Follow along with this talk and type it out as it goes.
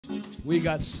We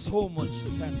got so much to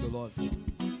thank the Lord for.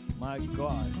 My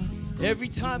God. Every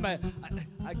time I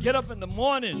get up in the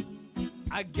morning,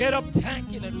 I get up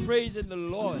thanking and praising the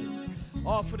Lord.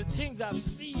 Oh, for the things I've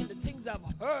seen, the things I've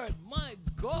heard. My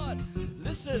God.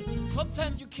 Listen,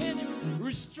 sometimes you can't even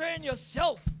restrain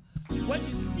yourself when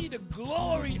you see the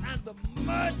glory and the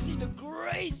mercy, the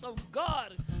grace of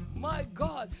God. My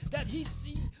God, that He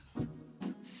see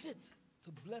fit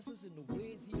to bless us in the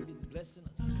ways He's been blessing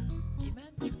us.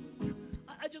 Amen.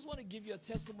 I just want to give you a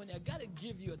testimony. I got to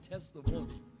give you a testimony.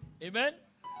 Amen.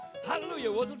 Hallelujah.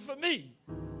 It wasn't for me.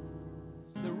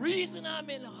 The reason I'm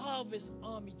in Harvest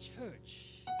Army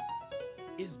Church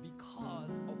is because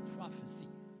of prophecy.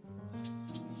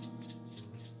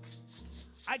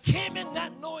 I came in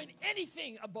not knowing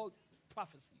anything about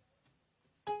prophecy.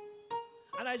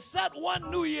 And I sat one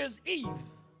New Year's Eve,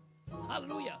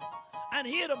 hallelujah, and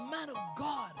here the man of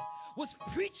God was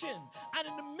preaching. And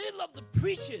in the middle of the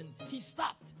preaching, he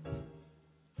stopped.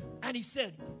 And he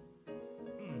said,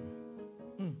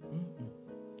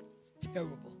 it's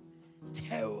terrible,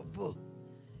 terrible.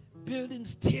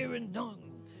 Buildings tearing down,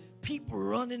 people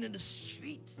running in the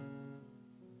street.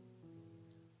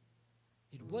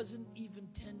 It wasn't even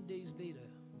 10 days later,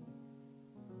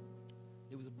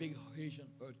 there was a big Haitian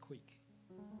earthquake.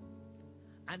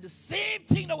 And the same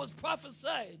thing that was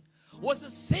prophesied was the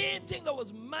same thing that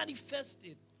was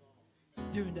manifested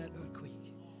during that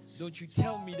earthquake. Don't you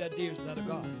tell me that there's not a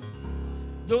God.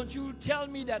 Don't you tell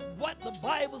me that what the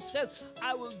Bible says,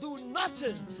 I will do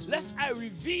nothing lest I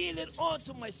reveal it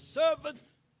unto my servants,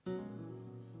 the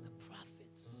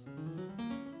prophets.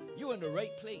 You're in the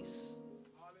right place.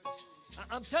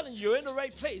 I'm telling you, you're in the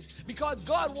right place because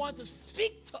God wants to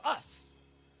speak to us.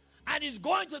 And He's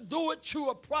going to do it through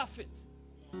a prophet.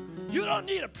 You don't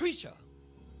need a preacher.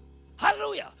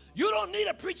 Hallelujah. You don't need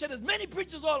a preacher. There's many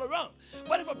preachers all around.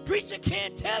 But if a preacher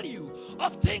can't tell you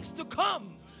of things to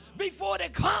come before they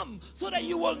come so that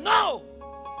you will know,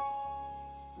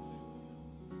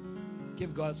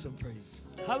 give God some praise.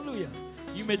 Hallelujah.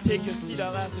 You may take your seat.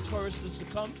 I'll ask the choristers to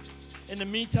come. In the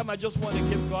meantime, I just want to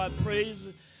give God praise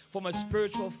for my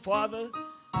spiritual father.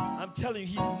 I'm telling you,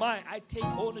 he's mine. I take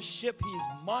ownership. He is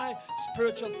my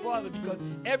spiritual father because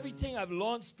everything I've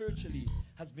learned spiritually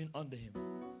has been under him.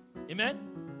 Amen?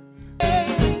 Hey!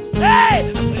 I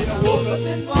woke up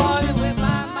this morning with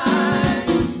my mind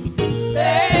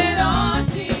stayed on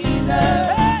Jesus.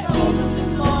 Hey! I woke up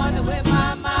this morning with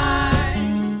my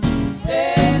mind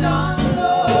stayed on the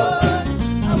Lord.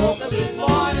 I woke up this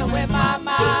morning with my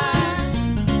mind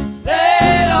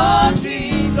stayed on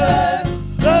Jesus.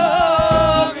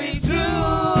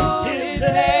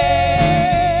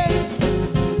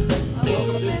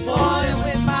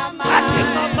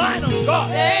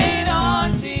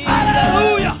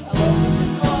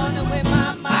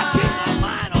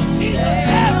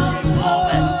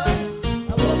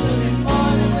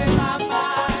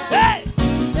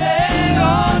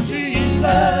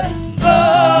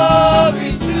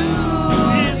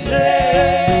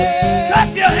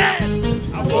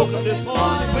 This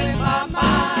morning with my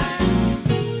mind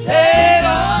stayed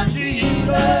on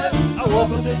Jesus. I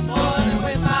woke up this morning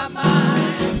with my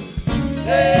mind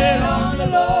stayed on the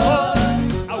Lord.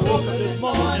 I woke up this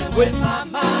morning with my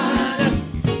mind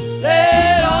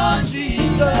stayed on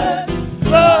Jesus.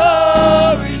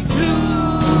 Glory to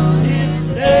His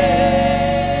name.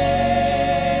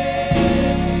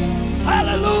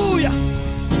 Hallelujah.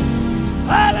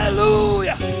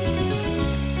 Hallelujah.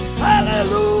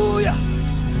 Hallelujah.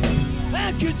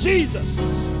 Thank you, Jesus.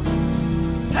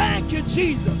 Thank you,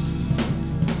 Jesus.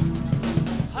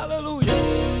 Hallelujah.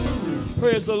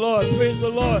 Praise the Lord. Praise the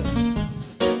Lord.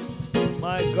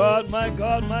 My God, my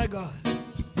God, my God.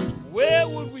 Where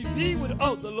would we be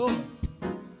without the Lord?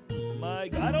 My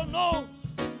God. I don't know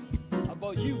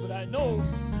about you, but I know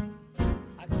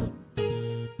I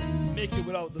couldn't make it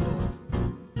without the Lord.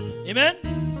 Amen?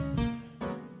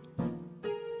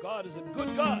 God is a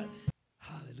good God.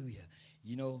 Hallelujah.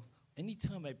 You know,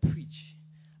 anytime I preach,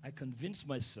 I convince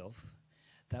myself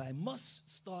that I must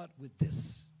start with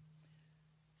this.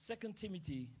 2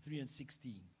 Timothy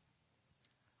 3:16.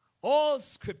 All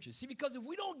scripture. See, because if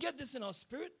we don't get this in our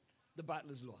spirit, the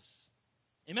battle is lost.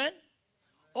 Amen?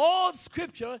 All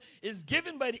scripture is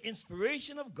given by the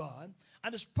inspiration of God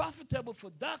and is profitable for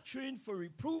doctrine, for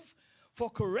reproof, for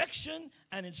correction,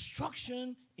 and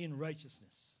instruction in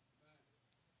righteousness.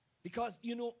 Because,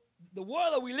 you know, the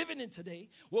world that we're living in today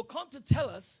will come to tell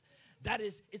us that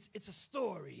it's a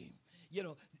story, you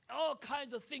know, all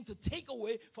kinds of things to take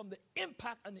away from the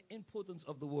impact and the importance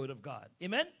of the Word of God.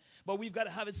 Amen? But we've got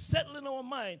to have it settled in our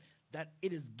mind that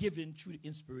it is given through the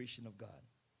inspiration of God.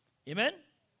 Amen? Amen.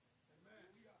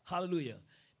 Hallelujah.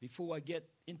 Before I get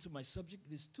into my subject,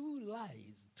 there's two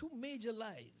major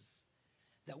lies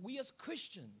that we as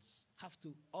Christians have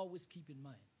to always keep in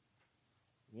mind.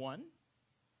 One,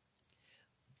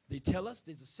 they tell us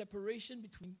there's a separation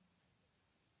between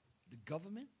the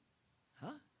government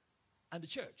and the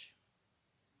church.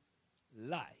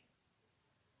 Lie.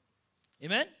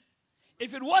 Amen?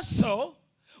 If it was so,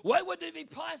 why would they be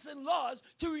passing laws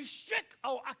to restrict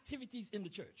our activities in the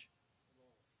church?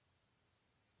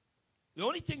 The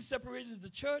only thing separated is the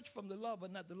church from the law,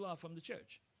 but not the law from the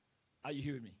church. Are you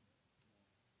hearing me?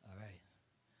 All right.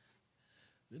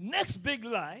 The next big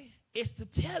lie is to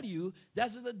tell you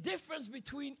there's a difference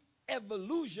between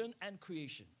evolution and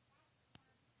creation.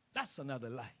 That's another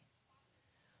lie.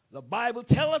 The Bible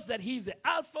tells us that he's the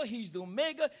Alpha, he's the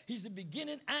Omega, he's the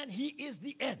beginning, and he is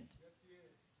the end.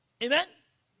 Amen? Amen.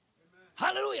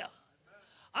 Hallelujah.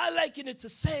 Amen. I liken it to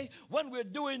say when we're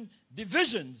doing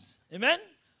divisions, amen,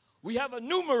 we have a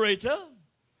numerator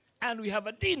and we have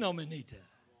a denominator.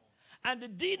 And the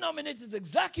denominator is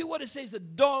exactly what it says, the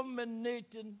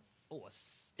dominating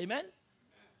force. Amen?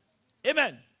 Amen.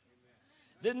 Amen.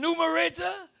 The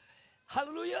numerator,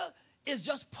 hallelujah, is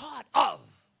just part of.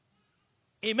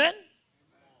 Amen?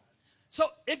 So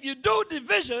if you do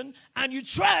division and you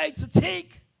try to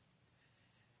take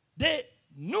the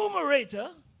numerator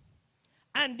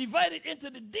and divide it into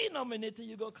the denominator,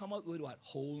 you're going to come out with what?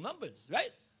 Whole numbers,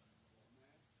 right?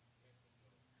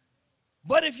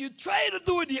 But if you try to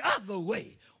do it the other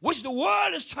way, which the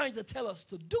world is trying to tell us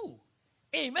to do,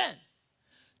 amen,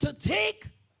 to take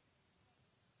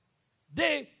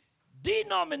the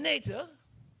denominator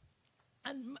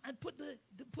and put the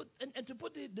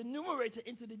numerator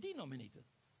into the denominator.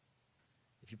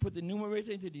 If you put the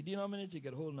numerator into the denominator, you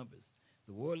get whole numbers.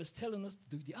 The world is telling us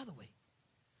to do the other way.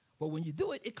 But when you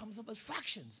do it, it comes up as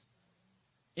fractions.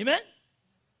 Amen?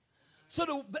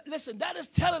 So listen, that is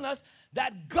telling us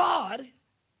that God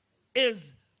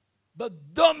is the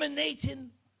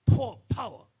dominating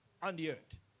power on the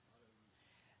earth.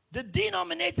 The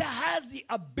denominator has the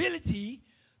ability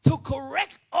to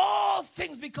correct all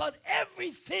things because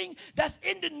everything that's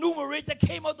in the numerator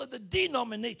came out of the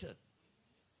denominator.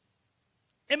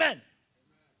 Amen.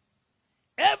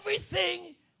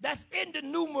 Everything that's in the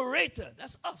numerator,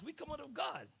 that's us. We come out of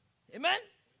God. Amen.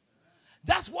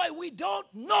 That's why we don't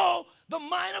know the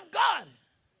mind of God.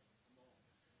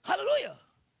 Hallelujah.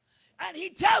 And he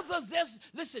tells us this.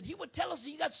 Listen, he would tell us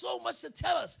he got so much to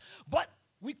tell us, but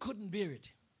we couldn't bear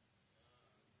it.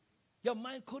 Your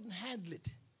mind couldn't handle it.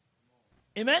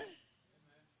 Amen? Amen.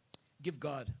 Give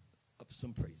God up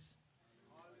some praise.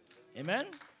 Amen?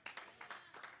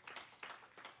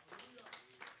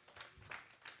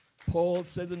 Paul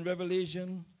says in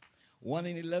Revelation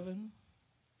 1:11,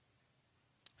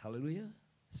 hallelujah,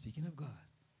 speaking of God,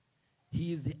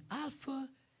 he is the Alpha,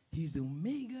 he's the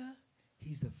Omega,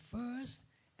 he's the first,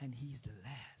 and he's the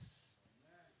last.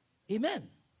 Amen.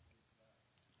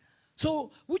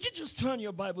 So would you just turn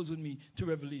your Bibles with me to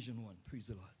Revelation 1? Praise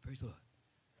the Lord. Praise the Lord.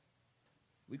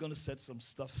 We're going to set some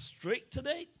stuff straight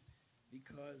today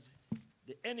because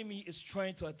the enemy is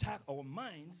trying to attack our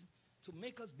minds to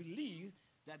make us believe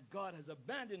that God has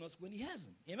abandoned us when he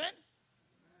hasn't. Amen? Amen.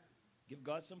 Give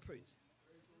God some praise.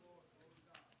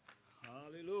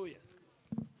 Hallelujah.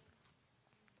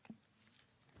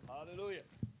 Hallelujah.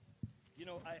 You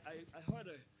know, I heard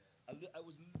I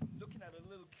was looking at a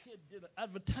little kid did an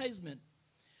advertisement,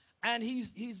 and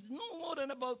he's no more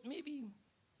than about maybe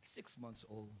 6 months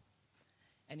old.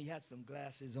 And he had some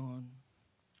glasses on.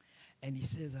 And he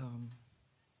says,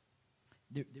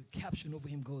 the caption over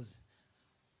him goes,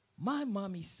 my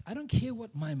mommy, I don't care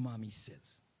what my mommy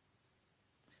says.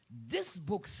 This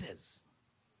book says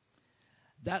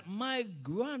that my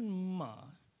grandma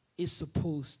is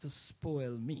supposed to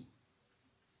spoil me.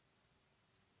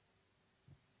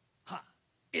 Ha,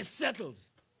 it's settled.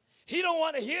 He don't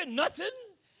want to hear nothing.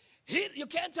 You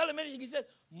can't tell him anything. He said,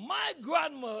 my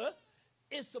grandmother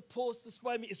is supposed to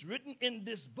spoil me. It's written in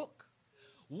this book.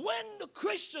 When the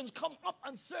Christians come up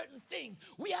on certain things,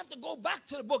 we have to go back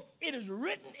to the book. It is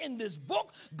written in this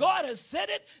book. God has said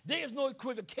it. There is no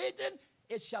equivocating.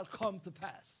 It shall come to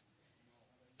pass.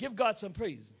 Give God some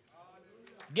praise.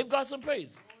 Give God some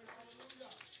praise.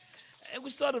 And we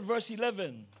start at verse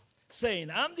 11, saying,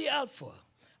 I'm the Alpha,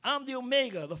 I'm the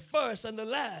Omega, the first and the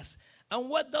last. And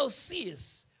what thou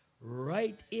seest,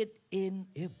 write it in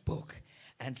a book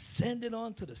and send it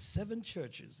on to the 7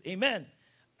 churches. Amen.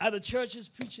 Are the churches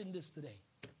preaching this today?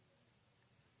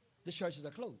 The churches are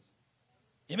closed.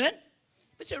 Amen?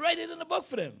 But you write it in a book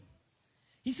for them.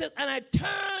 He said, and I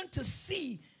turned to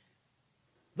see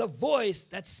the voice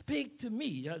that spake to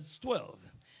me, that's 12.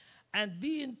 And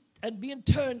being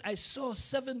turned, I saw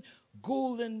seven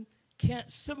golden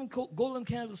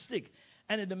candlesticks,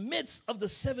 and in the midst of the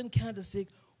seven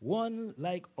candlesticks, one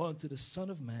like unto the Son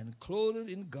of Man, clothed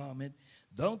in garment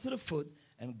down to the foot,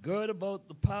 and girded about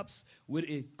the paps with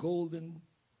a golden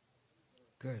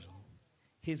girdle.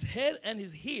 His head and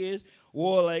his ears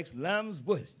were like lamb's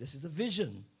wood. This is a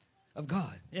vision of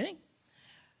God. Eh?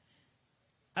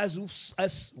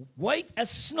 As white as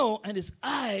snow, and his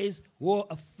eyes were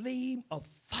a flame of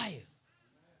fire.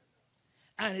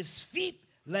 And his feet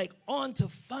like unto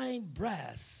fine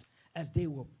brass, as they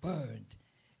were burned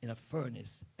in a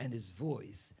furnace, and his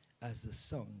voice as the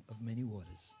song of many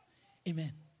waters.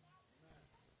 Amen.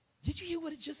 Did you hear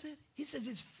what it just said? He says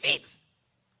his feet,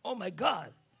 oh my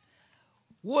God,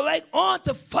 were like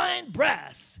unto fine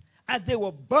brass, as they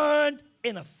were burned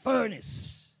in a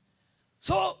furnace.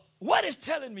 So what is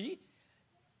telling me?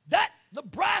 That the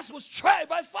brass was tried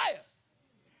by fire.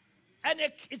 And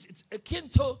it's akin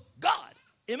to God.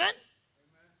 Amen? Amen?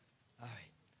 All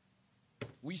right.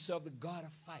 We serve the God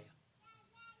of fire.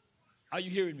 Are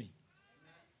you hearing me?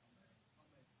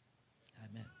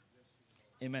 Amen.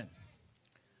 Amen.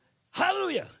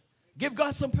 Hallelujah. Give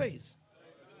God some praise.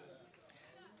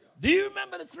 Do you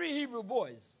remember the three Hebrew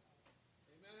boys?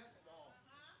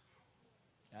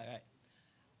 All right.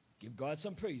 Give God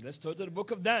some praise. Let's turn to the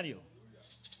book of Daniel.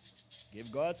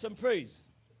 Give God some praise.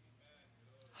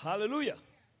 Hallelujah.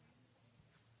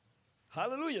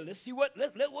 Hallelujah. Let's see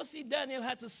let's see Daniel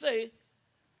had to say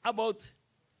about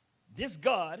this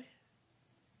God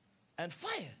and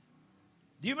fire.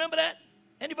 Do you remember that?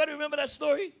 Anybody remember that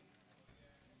story?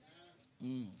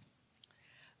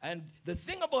 And the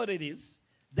thing about it is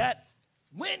that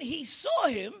when he saw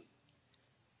him,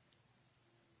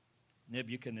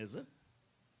 Nebuchadnezzar,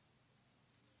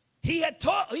 he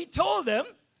told them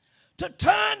to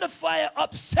turn the fire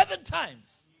up 7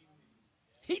 times.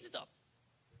 Heat it up.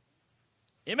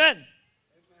 Amen. Amen.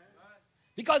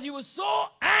 Because he was so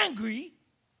angry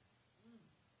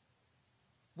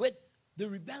with the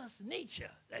rebellious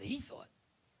nature that he thought.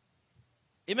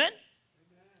 Amen. Amen.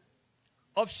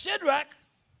 Of Shadrach,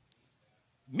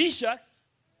 Meshach,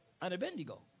 and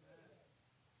Abednego.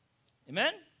 Amen.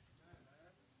 Amen.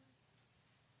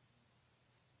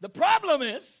 The problem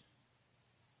is,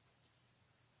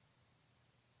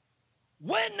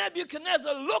 when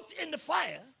Nebuchadnezzar looked in the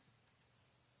fire,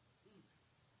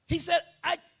 he said,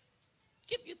 I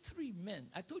give you 3 men.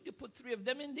 I told you to put 3 of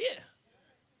them in there.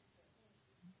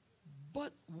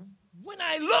 But when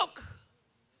I look,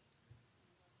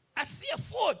 I see a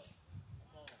 4th.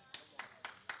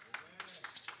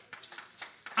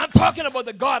 I'm talking about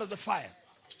the God of the fire.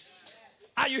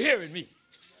 Are you hearing me?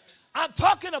 I'm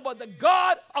talking about the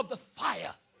God of the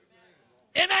fire.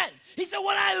 Amen. He said,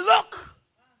 when I look,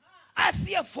 I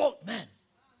see a 4th man.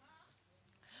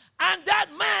 And that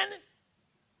man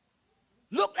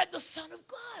looked like the Son of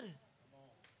God.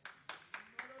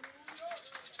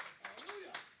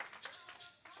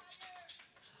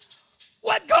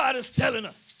 What God is telling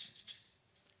us.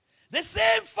 The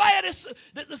same fire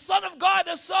that the Son of God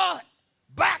that saw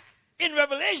back in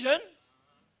Revelation,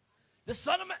 the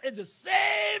Son of Man is the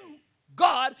same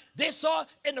God they saw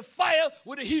in the fire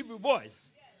with the Hebrew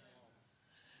boys.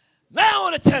 Now I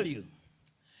want to tell you,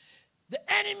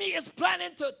 the enemy is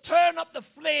planning to turn up the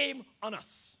flame on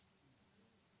us.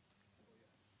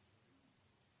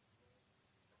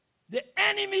 The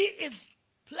enemy is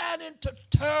planning to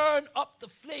turn up the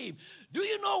flame. Do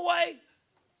you know why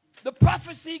the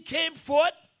prophecy came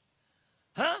forth?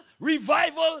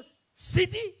 Revival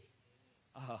city?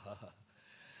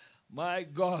 My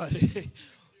God.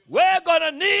 We're going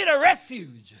to need a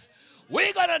refuge.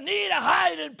 We're going to need a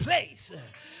hiding place.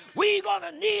 We're going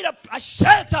to need a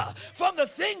shelter from the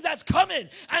things that's coming.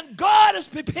 And God is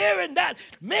preparing that.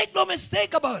 Make no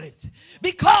mistake about it.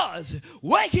 Because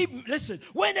when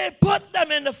they put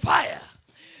them in the fire,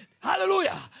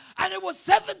 hallelujah, and it was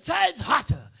 7 times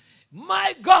hotter,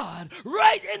 my God,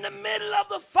 right in the middle of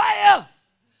the fire,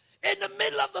 in the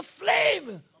middle of the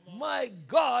flame, my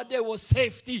God, there was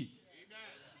safety.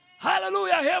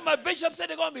 Hallelujah. I hear my bishop say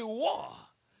there's going to be war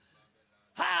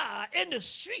in the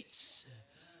streets.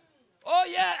 Oh,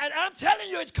 yeah, and I'm telling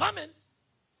you, it's coming.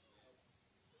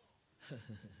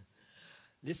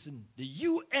 Listen, the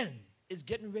UN is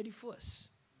getting ready for us.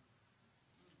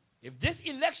 If this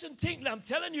election thing, I'm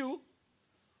telling you,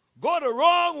 go the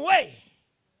wrong way,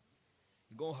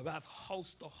 you're going to have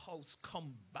house-to-house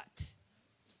combat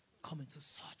coming to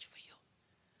search for you.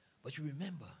 But you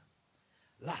remember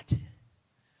Lot.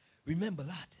 Remember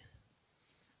Lot.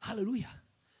 Hallelujah.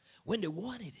 When they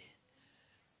wanted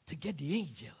to get the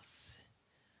angels.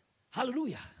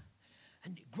 Hallelujah.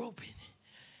 and they're groping.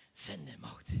 Send them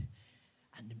out.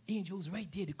 And the angels right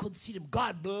there, they couldn't see them.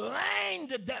 God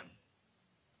blinded them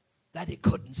that they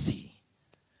couldn't see.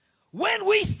 When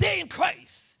we stay in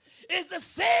Christ, it's the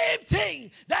same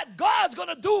thing that God's going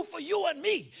to do for you and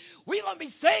me. We're going to be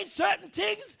saying certain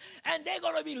things, and they're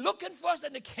going to be looking for us,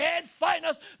 and they can't find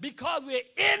us because we're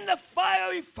in the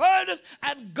fiery furnace,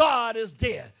 and God is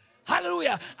there.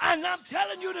 Hallelujah. And I'm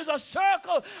telling you, there's a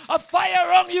circle of fire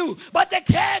around you, but they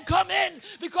can't come in,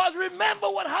 because remember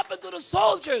what happened to the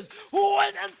soldiers who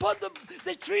went and put the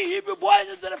 3 Hebrew boys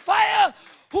into the fire.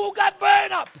 Who got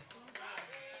burned up?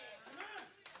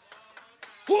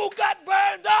 Who got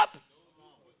burned up?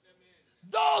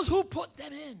 Those who put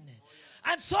them in.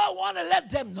 And so I want to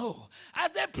let them know,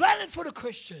 as they're planning for the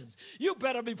Christians, you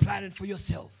better be planning for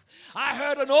yourself. I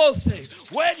heard an old thing.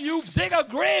 When you dig a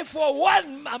grave for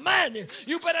a man,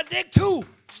 you better dig 2.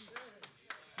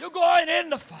 You're going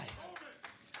in the fire,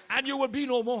 and you will be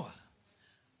no more.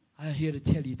 I'm here to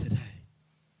tell you today,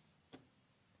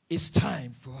 it's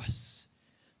time for us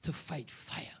to fight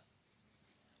fire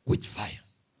with fire.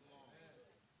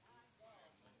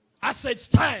 I said it's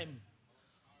time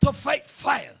to fight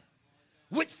fire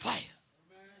with fire.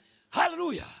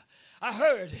 Hallelujah. I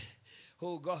heard,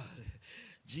 oh God,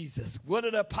 Jesus, one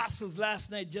of the apostles last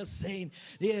night just saying,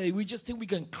 yeah, we just think we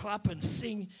can clap and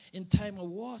sing in time of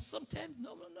war. Sometimes,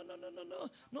 no.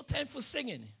 No time for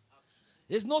singing.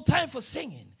 There's no time for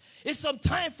singing. It's some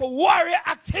time for warrior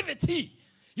activity.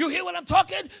 You hear what I'm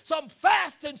talking? Some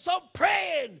fasting, some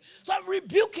praying, some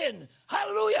rebuking,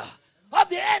 hallelujah, of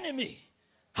the enemy.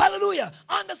 Hallelujah.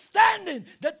 Understanding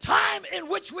the time in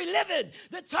which we live in.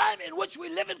 The time in which we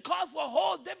live in calls for a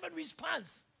whole different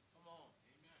response.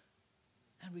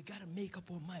 And we got to make up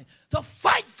our mind to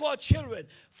fight for our children,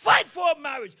 fight for our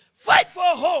marriage, fight for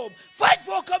our home, fight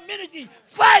for our community.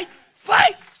 Fight,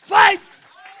 fight, fight.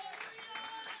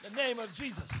 In the name of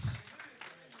Jesus.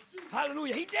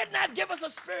 Hallelujah. He did not give us a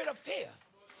spirit of fear.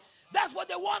 That's what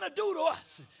they want to do to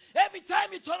us. Every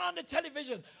time you turn on the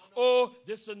television, oh,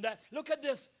 this and that. Look at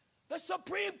this. The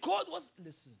Supreme Court was,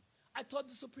 listen, I thought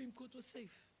the Supreme Court was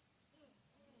safe.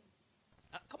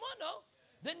 Come on now.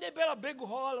 Didn't they build a big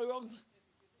hall around?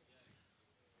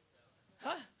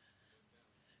 Huh?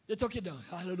 They took it down.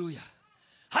 Hallelujah.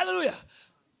 Hallelujah.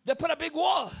 They put a big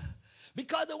wall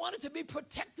because they wanted to be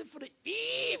protected for the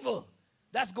evil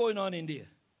that's going on in there.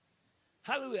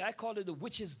 Hallelujah. I call it the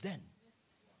witch's den.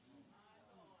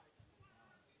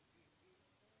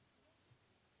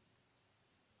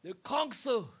 The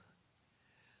council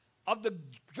of the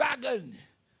dragon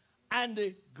and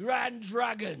the grand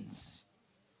dragons.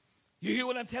 You hear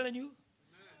what I'm telling you?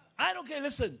 I don't care.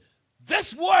 Listen,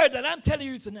 this word that I'm telling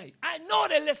you tonight, I know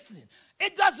they're listening.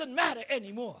 It doesn't matter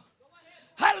anymore.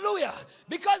 Hallelujah.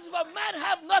 Because if a man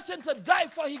have nothing to die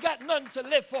for, he got nothing to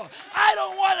live for. I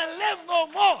don't want to live no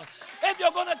more. If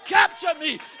you're going to capture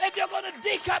me, if you're going to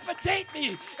decapitate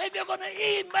me, if you're going to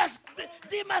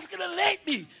demasculate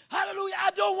me, hallelujah,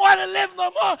 I don't want to live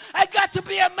no more. I got to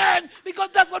be a man because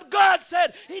that's what God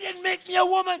said. He didn't make me a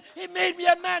woman. He made me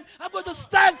a man. I'm going to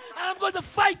stand and I'm going to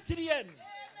fight to the end.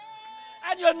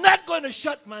 And you're not going to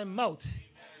shut my mouth.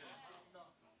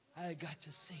 I got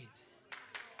to say it.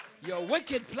 Your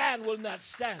wicked plan will not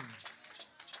stand.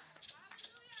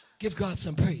 Give God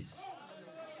some praise.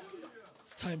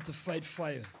 It's time to fight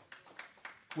fire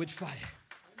with fire.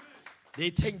 They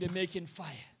think they're making fire.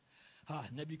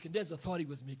 Nebuchadnezzar thought he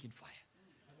was making fire.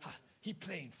 He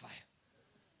playing fire.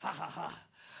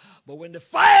 But when the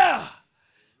fire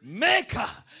maker,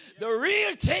 the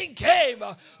real thing came,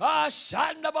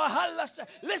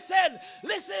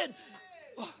 listen.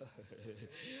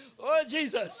 Oh,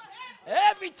 Jesus.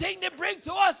 Everything they bring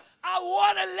to us, I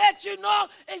want to let you know,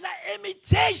 is an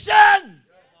imitation.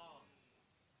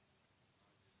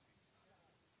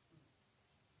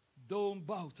 Don't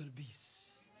bow to the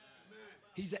beast.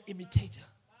 He's an imitator.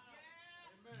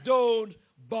 Don't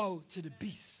bow to the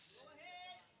beast.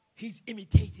 He's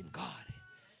imitating God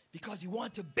because he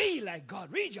wants to be like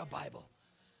God. Read your Bible.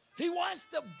 He wants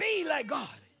to be like God.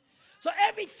 So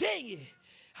everything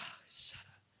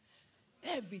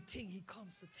he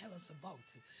comes to tell us about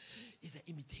is an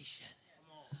imitation.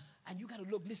 And you got to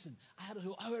look, listen, I heard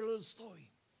a little story.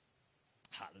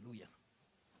 Hallelujah.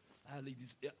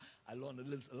 I learned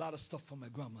a lot of stuff from my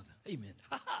grandmother. Amen.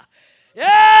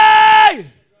 Yay!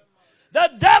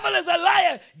 The devil is a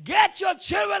liar. Get your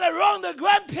children around the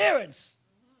grandparents.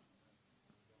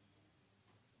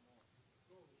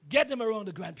 Get them around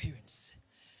the grandparents.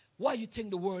 Why you think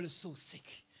the world is so sick?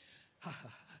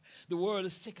 The world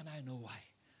is sick, and I know why.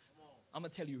 I'm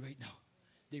going to tell you right now.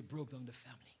 They broke down the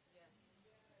family.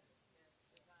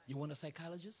 You want a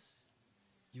psychologist?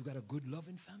 You got a good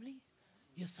loving family?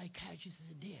 Your psychiatrist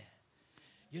isn't there.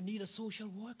 You need a social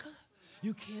worker?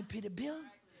 You can't pay the bill?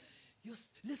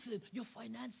 Listen, your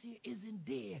financier isn't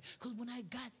there. Because when I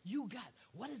got, you got.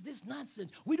 What is this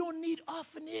nonsense? We don't need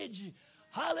orphanage.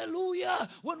 Hallelujah.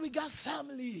 When we got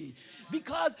family.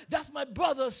 Because that's my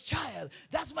brother's child.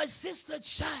 That's my sister's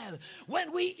child.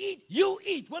 When we eat, you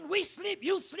eat. When we sleep,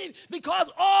 you sleep. Because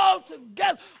all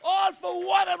together, all for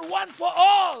one and one for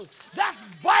all. That's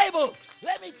Bible.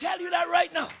 Let me tell you that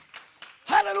right now.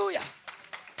 Hallelujah.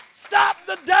 Stop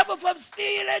the devil from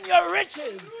stealing your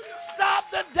riches.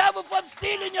 Stop the devil from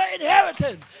stealing your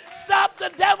inheritance. Stop the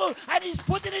devil, and he's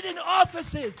putting it in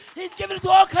offices. He's giving it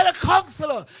to all kind of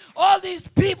counselors. All these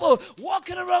people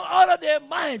walking around out of their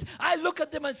minds. I look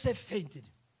at them and say, fainted.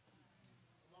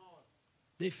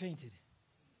 They fainted.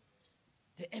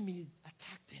 The enemy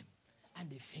attacked them, and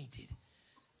they fainted.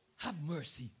 Have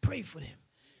mercy. Pray for them,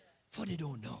 for they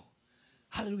don't know.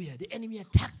 Hallelujah. The enemy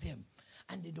attacked them,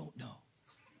 and they don't know.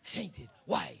 Fainted.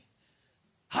 Why?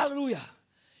 Hallelujah.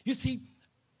 You see,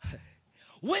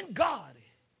 when God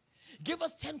give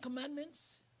us 10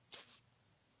 commandments,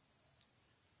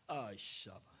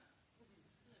 Shabba.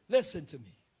 Listen to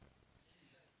me.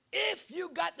 If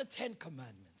you got the 10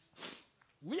 commandments,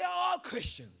 we are all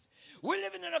Christians. We're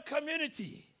living in a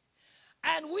community,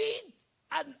 and we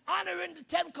are honoring the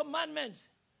 10 commandments.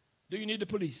 Do you need the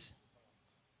police?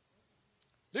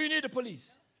 Do you need the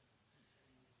police?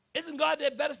 Isn't God the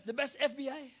best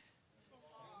FBI?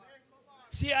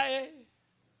 CIA?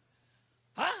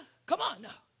 Huh? Come on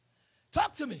now.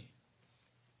 Talk to me.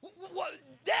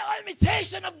 They are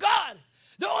imitation of God.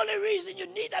 The only reason you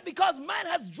need that because man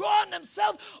has drawn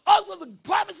themselves out of the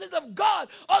promises of God,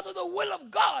 out of the will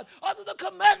of God, out of the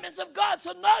commandments of God.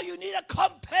 So now you need a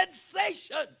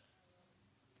compensation.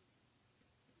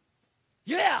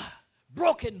 Yeah.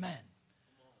 Broken man.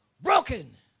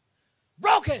 Broken.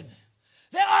 Broken.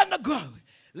 They're on the ground,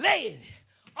 laying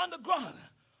on the ground,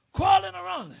 crawling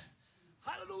around.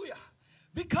 Hallelujah.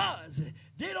 Because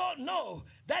they don't know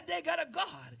that they got a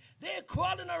God. They're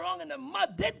crawling around in the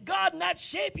mud. Did God not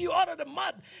shape you out of the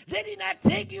mud? Did he not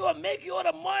take you and make you out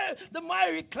of the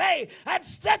miry clay and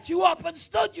set you up and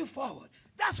stood you forward?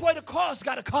 That's why the cross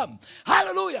got to come.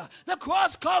 Hallelujah. The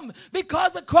cross come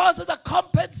because the cross is a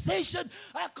compensation,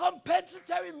 a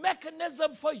compensatory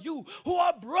mechanism for you who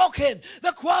are broken.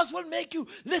 The cross will make you,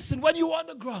 listen, when you're on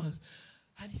the ground.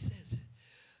 And he says,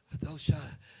 thou shalt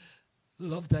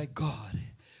love thy God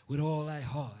with all thy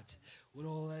heart, with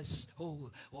all thy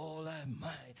soul, all thy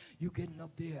mind. You getting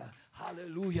up there.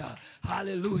 Hallelujah.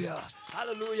 Hallelujah.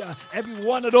 Hallelujah. Every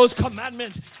one of those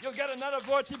commandments, you'll get another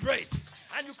vertebrae.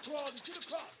 And you crawl. You see the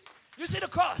cross? You see the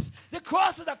cross? The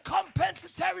cross is a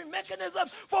compensatory mechanism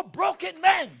for broken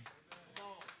men.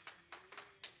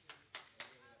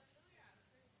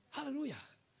 Hallelujah.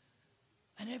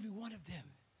 And every one of them,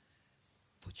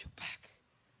 put your back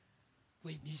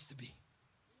where it needs to be.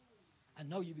 And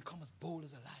now you become as bold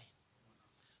as a lion.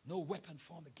 No weapon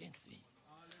formed against me.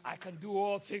 I can do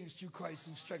all things through Christ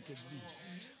who strengthens me.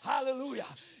 Hallelujah.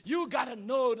 You got to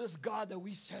know this God that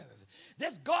we serve.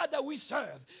 This God that we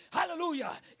serve,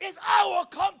 hallelujah, is our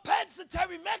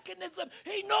compensatory mechanism.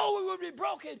 He knows we will be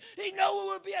broken. He knows we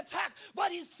will be attacked.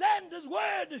 But he sent his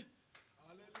word. Hallelujah.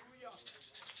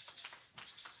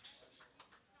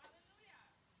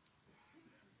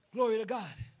 Glory to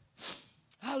God.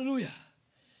 Hallelujah.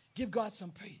 Give God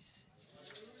some praise.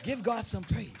 Give God some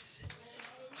praise.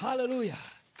 Hallelujah.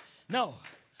 Now,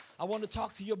 I want to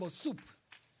talk to you about soup.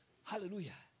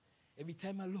 Hallelujah. Every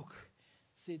time I look,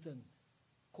 Satan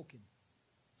cooking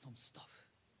some stuff.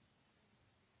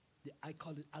 I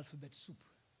call it alphabet soup.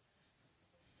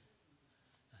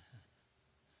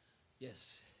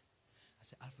 Yes. I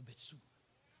said alphabet soup.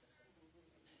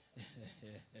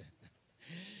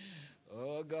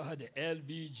 Oh, God. The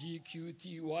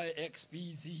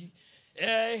LBGQTYXPZ.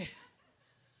 Hey.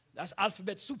 That's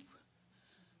alphabet soup.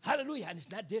 Hallelujah. And it's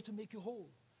not there to make you whole.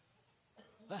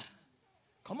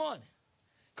 Come on.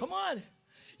 Come on.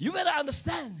 You better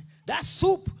understand that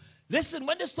soup. Listen,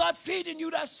 when they start feeding you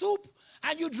that soup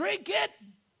and you drink it,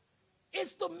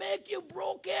 it's to make you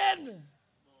broken.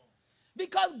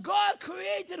 Because God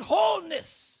created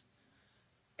wholeness.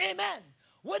 Amen.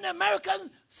 When the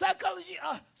American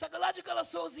Psychological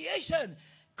Association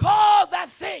called that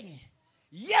thing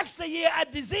yesteryear a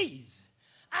disease,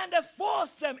 and they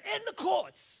forced them in the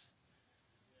courts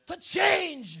to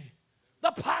change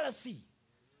the policy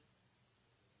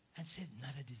and said,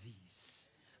 not a disease.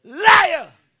 Liar!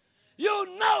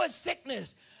 You know it's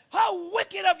sickness. How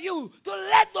wicked of you to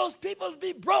let those people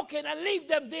be broken and leave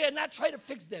them there and not try to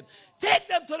fix them. Take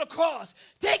them to the cross.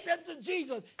 Take them to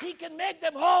Jesus. He can make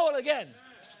them whole again.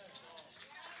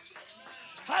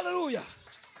 Hallelujah.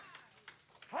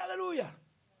 Hallelujah.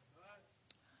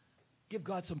 Give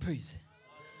God some praise.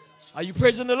 Are you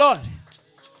praising the Lord?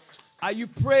 Are you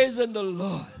praising the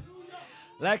Lord?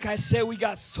 Like I said, we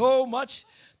got so much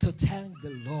to thank the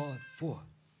Lord for.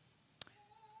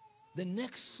 The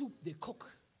next soup they cook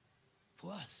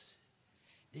for us,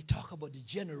 they talk about the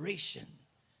generation.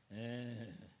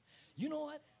 You know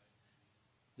what?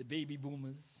 The baby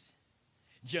boomers,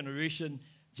 generation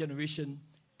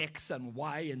X and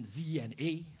Y and Z and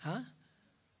A, huh?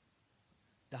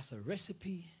 That's a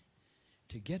recipe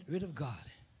to get rid of God.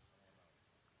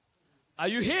 Are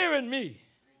you hearing me?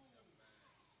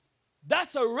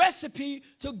 That's a recipe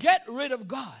to get rid of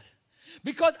God.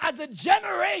 Because as the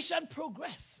generation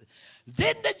progressed,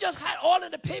 didn't they just have all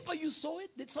in the paper you saw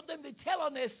it? Did sometimes they tell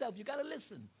on themselves? You got to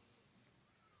listen.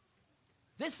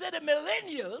 They said the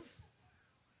millennials,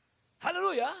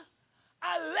 hallelujah,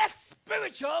 are less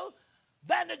spiritual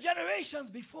than the generations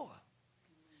before.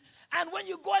 And when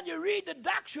you go and you read the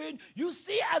doctrine, you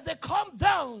see as they come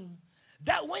down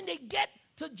that when they get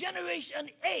to generation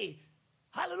A,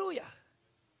 hallelujah,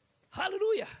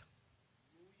 hallelujah,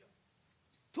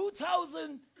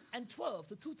 2012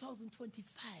 to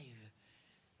 2025,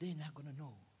 they're not going to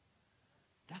know.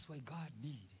 That's why God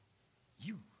needs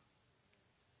you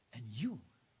and you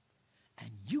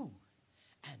and you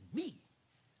and me.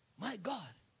 My God,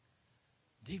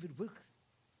 David Wilkes.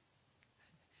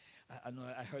 I know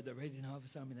I heard that right now of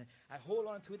something. I hold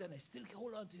on to it and I still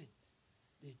hold on to it.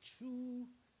 The true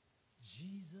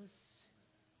Jesus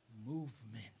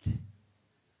movement.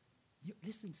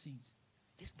 Listen, saints.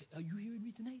 Listen, are you hearing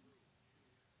me tonight?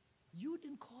 You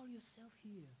didn't call yourself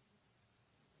here.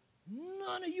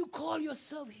 None of you call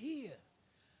yourself here.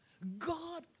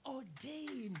 God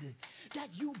ordained that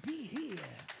you be here,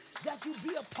 that you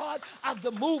be a part of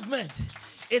the movement.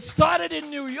 It started in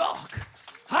New York.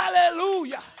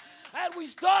 Hallelujah. And we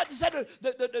started, said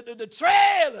the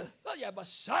trail, oh yeah, but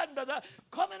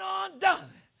coming on down.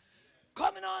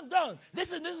 Coming on down.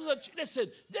 Listen, this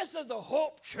is the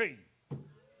hope train.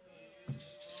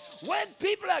 When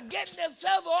people are getting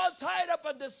themselves all tied up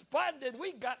and despondent,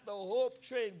 we got the hope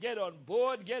train. Get on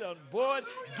board, get on board,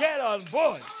 get on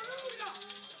board.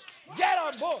 Get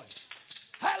on board.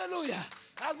 Hallelujah.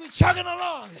 As we're chugging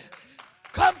along,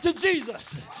 come to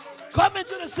Jesus. Come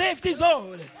into the safety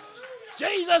zone.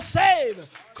 Jesus save.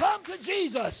 Come to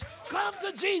Jesus. Come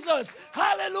to Jesus.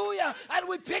 Hallelujah. And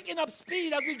we're picking up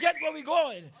speed as we get where we're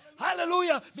going.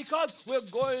 Hallelujah. Because we're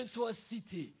going to a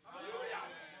city.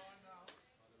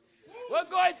 We're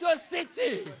going to a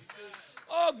city.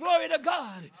 Oh, glory to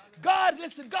God. God,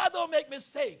 listen, God don't make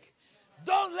mistake.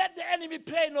 Don't let the enemy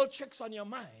play no tricks on your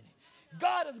mind.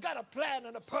 God has got a plan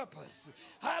and a purpose.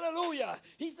 Hallelujah.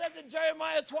 He says in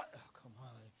Jeremiah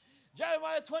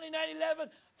 29:11,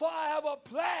 for I have a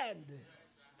plan.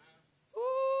 Ooh,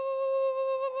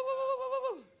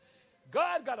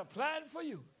 God got a plan for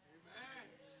you.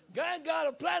 God got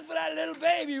a plan for that little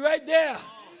baby right there.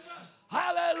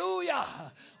 Hallelujah.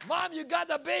 Mom, you got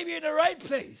the baby in the right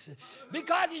place.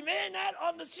 Because he may not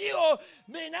understand or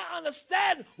may not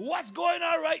understand what's going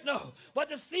on right now. But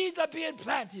the seeds are being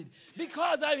planted.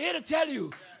 Because I'm here to tell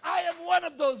you, I am one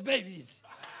of those babies.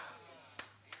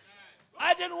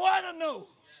 I didn't want to know.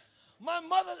 My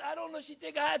mother, I don't know, she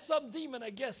think I had some demon,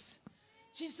 I guess.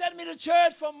 She sent me to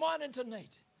church from morning to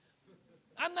night.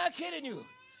 I'm not kidding you.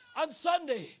 On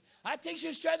Sunday, I think she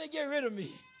was trying to get rid of me.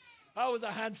 I was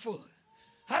a handful.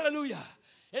 Hallelujah.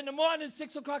 In the morning,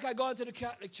 6 o'clock, I go into the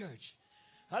Catholic church.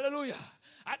 Hallelujah.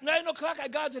 At 9 o'clock, I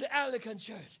go to the Anglican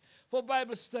church for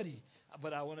Bible study.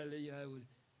 But I want to let you out with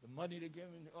the money to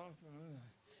give me.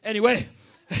 Anyway.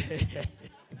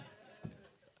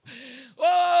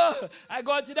 Oh, I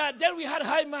go to that. Then we had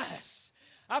high mass.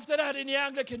 After that, in the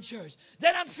Anglican church.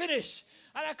 Then I'm finished.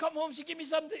 And I come home, she give me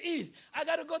something to eat. I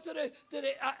got to go to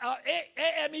the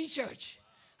AME church.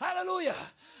 Hallelujah.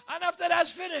 And after that's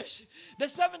finished, the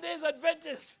 7 Days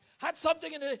Adventists had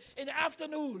something in the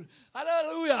afternoon.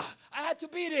 Hallelujah. I had to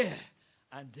be there.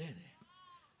 And then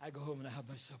I go home and I have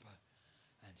my supper.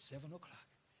 And 7 o'clock,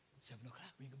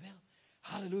 ring a bell.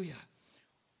 Hallelujah.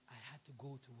 I had to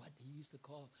go to what they used to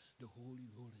call the Holy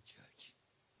Roller Church.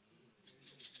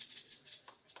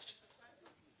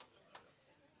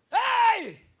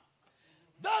 Hey!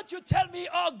 Don't you tell me,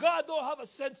 oh, God don't have a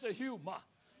sense of humor.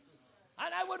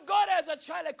 And I would go there as a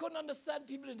child. I couldn't understand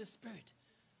people in the spirit.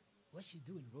 What's she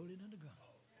doing, rolling on the ground?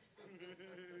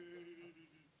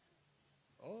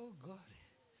 Oh, God.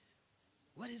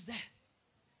 What is that?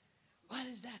 What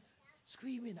is that?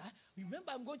 Screaming.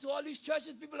 Remember, I'm going to all these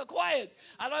churches, people are quiet.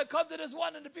 And I come to this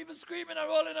one and the people screaming and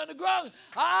rolling on the ground.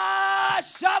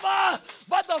 Shabbat!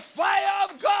 But the fire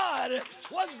of God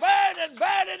was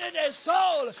burning in their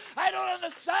soul. I don't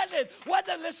understand it. What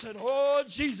the listen? Oh,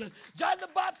 Jesus. John the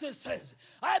Baptist says,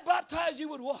 I baptize you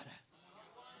with water.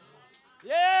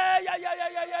 Yeah.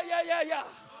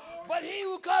 But he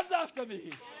who comes after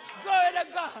me, glory to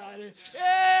God.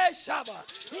 Hey,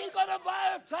 Shabbat. He's going to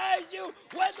baptize you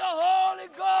with the Holy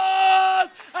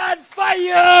Ghost and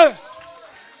fire.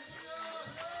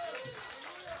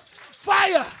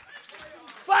 Fire.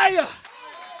 Fire.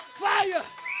 Fire.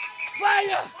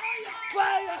 Fire.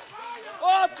 Fire.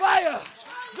 Oh, fire.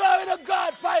 Glory to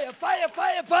God. Fire. Fire.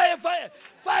 Fire. Fire. Fire.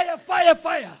 Fire. Fire.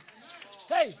 Fire.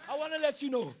 Hey, I want to let you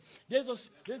know, there's a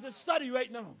study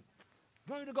right now.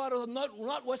 Glory to God,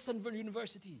 not Western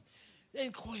University. They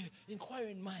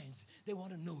inquiring minds. They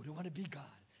want to know. They want to be God.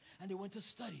 And they want to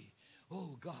study,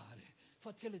 oh God,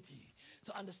 fertility,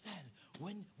 to understand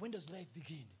when does life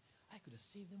begin. I could have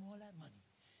saved them all that money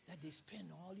that they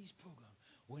spend on all these programs.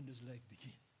 When does life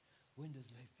begin? When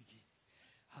does life begin?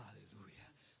 Hallelujah.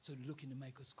 So look in the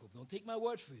microscope. Don't take my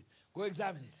word for it. Go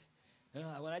examine it. You know,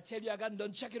 when I tell you I got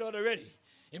done, check it out already.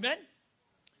 Amen?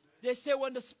 They say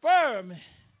when the sperm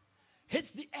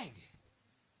hits the egg,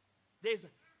 there's a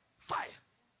fire.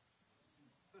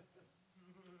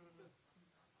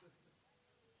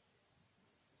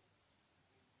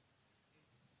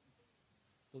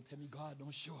 Don't tell me God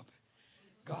don't show up.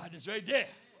 God is right there.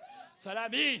 So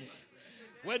that means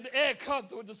when the egg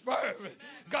comes with the sperm,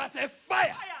 God said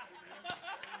fire.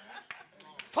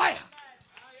 Fire.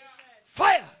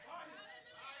 Fire.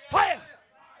 Fire.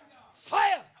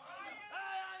 Fire.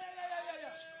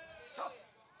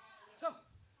 So,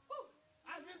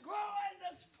 as we grow in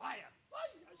this fire,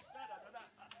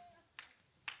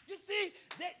 you see,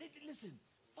 listen,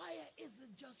 fire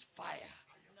isn't just fire.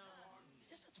 It's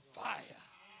just fire.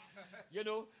 You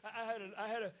know, I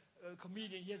had a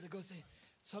comedian years ago say,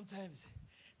 sometimes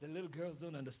the little girls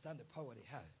don't understand the power they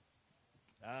have.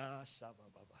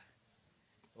 Shabba Baba.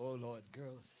 Oh Lord,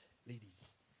 girls,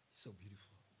 ladies, so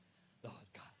beautiful.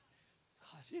 Lord God.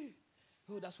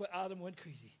 Oh, that's why Adam went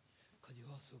crazy. Because you're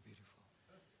all so beautiful.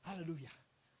 Hallelujah.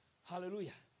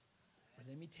 Hallelujah. But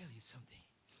let me tell you something.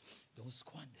 Don't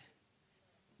squander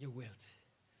your wealth.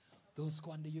 Don't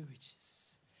squander your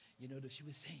riches. You know, she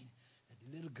was saying that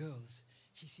the little girls,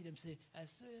 she see them say, I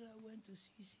said I went to see.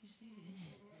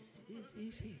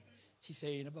 She said,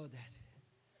 ain't about that.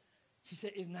 She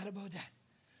said, it's not about that.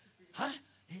 Huh?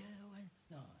 Yeah,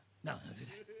 no, don't do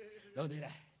that. Don't do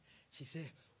that. She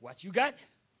said, what you got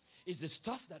is the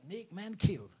stuff that make man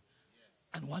kill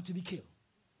and want to be killed.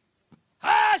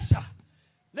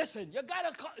 Listen, you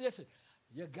gotta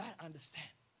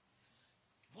understand.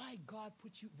 Why God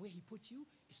put you where he put you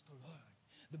is to learn.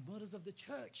 The mothers of the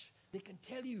church, they can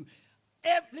tell you,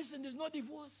 listen, there's no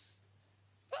divorce.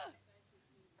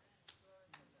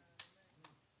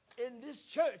 In this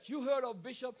church, you heard of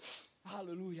Bishop,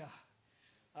 hallelujah,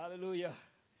 hallelujah,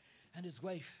 and his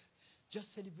wife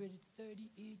just celebrated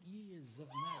 38 years of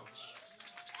marriage.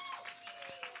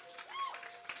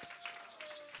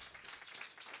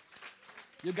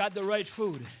 You got the right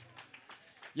food.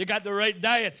 You got the right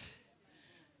diet.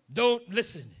 Don't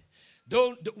listen.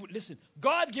 Don't listen.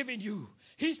 God giving you,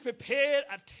 he's prepared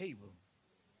a table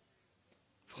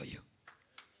for you.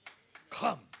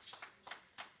 Come.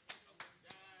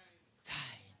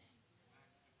 Dine.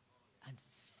 And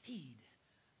feed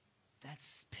that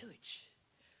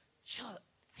spiritual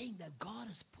thing that God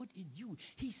has put in you.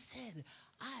 He said,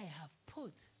 I have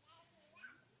put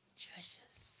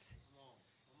treasures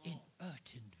in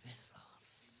earthen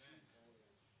vessels.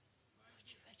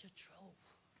 Treasure trove.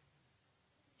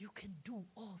 You can do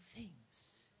all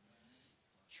things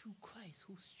through Christ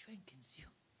who strengthens you.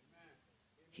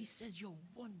 He says you're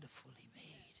wonderfully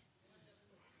made.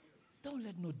 Don't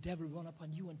let no devil run up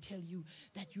on you and tell you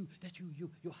that you're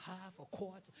half or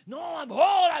quarter. No, I'm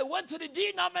whole. I went to the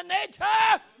denominator.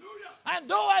 And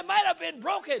though I might have been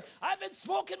broken, I've been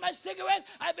smoking my cigarette,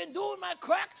 I've been doing my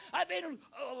crack, I've been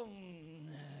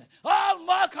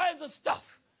all kinds of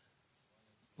stuff.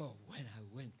 But when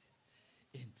I went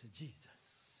into Jesus,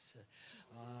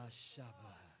 Shabbat,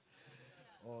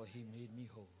 he made me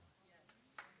whole.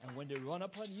 And when they run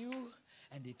upon you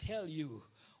and they tell you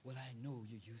Well, I know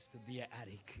you used to be an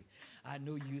addict. I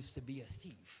know you used to be a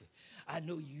thief. I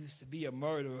know you used to be a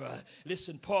murderer.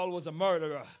 Listen, Paul was a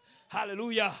murderer.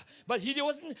 Hallelujah. But he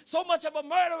wasn't so much of a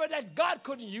murderer that God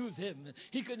couldn't use him.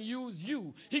 He can use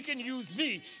you. He can use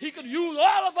me. He can use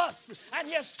all of us. And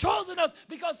he has chosen us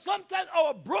because sometimes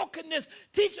our brokenness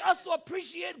teaches us to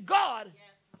appreciate God.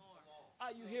 Yes,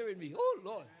 Lord. Are you hearing me? Oh,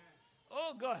 Lord.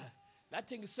 Oh, God. That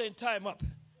thing is saying time up.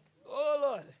 Oh,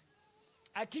 Lord.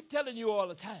 I keep telling you all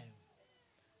the time.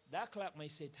 That clock may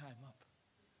say time up.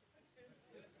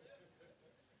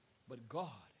 But God,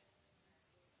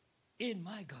 in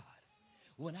my God,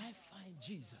 when I find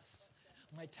Jesus,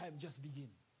 my time just begins.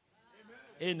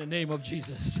 In the name of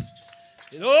Jesus.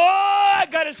 And, oh, I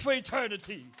got it for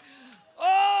eternity. Oh,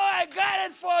 I got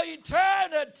it for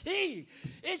eternity.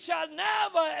 It shall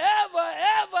never, ever,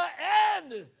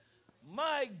 ever end.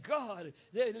 My God.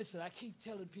 Listen, I keep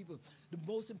telling people the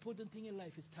most important thing in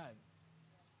life is time.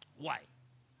 Why?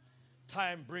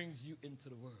 Time brings you into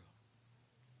the world.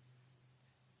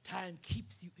 Time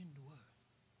keeps you in the world.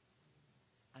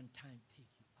 And time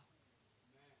takes you out.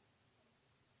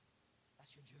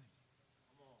 That's your journey.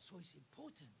 So it's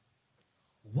important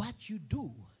what you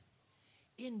do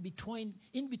in between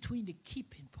the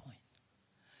keeping point.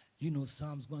 You know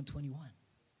Psalms 121.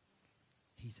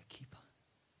 He's a keeper.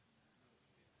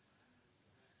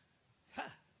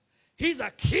 He's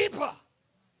a keeper.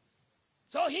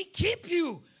 So he keep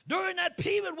you during that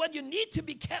period when you need to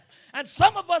be kept. And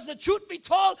some of us, the truth be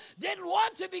told, didn't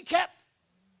want to be kept.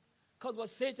 Because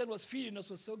what Satan was feeding us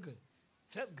was so good.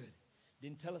 Felt good.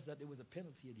 Didn't tell us that there was a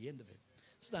penalty at the end of it.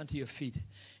 Stand to your feet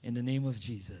in the name of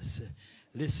Jesus.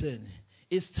 Listen,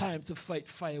 it's time to fight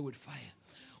fire with fire.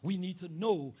 We need to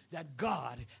know that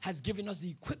God has given us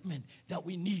the equipment that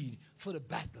we need for the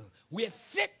battle. We're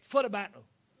fit for the battle.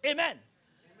 Amen.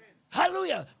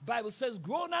 Hallelujah. The Bible says,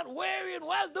 grow not weary in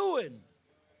well doing.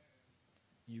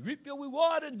 You reap your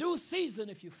reward in due season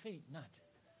if you faint not.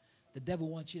 The devil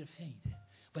wants you to faint.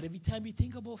 But every time you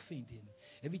think about fainting,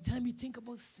 every time you think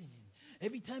about sinning,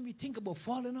 every time you think about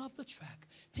falling off the track,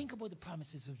 think about the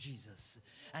promises of Jesus.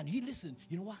 And listen,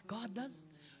 you know what God does?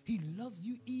 He loves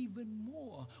you even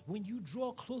more when you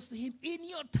draw close to him in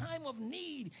your time of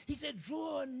need. He said,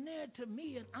 draw near to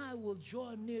me and I will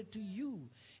draw near to you.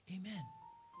 Amen.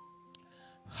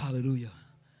 Hallelujah.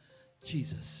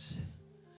 Jesus.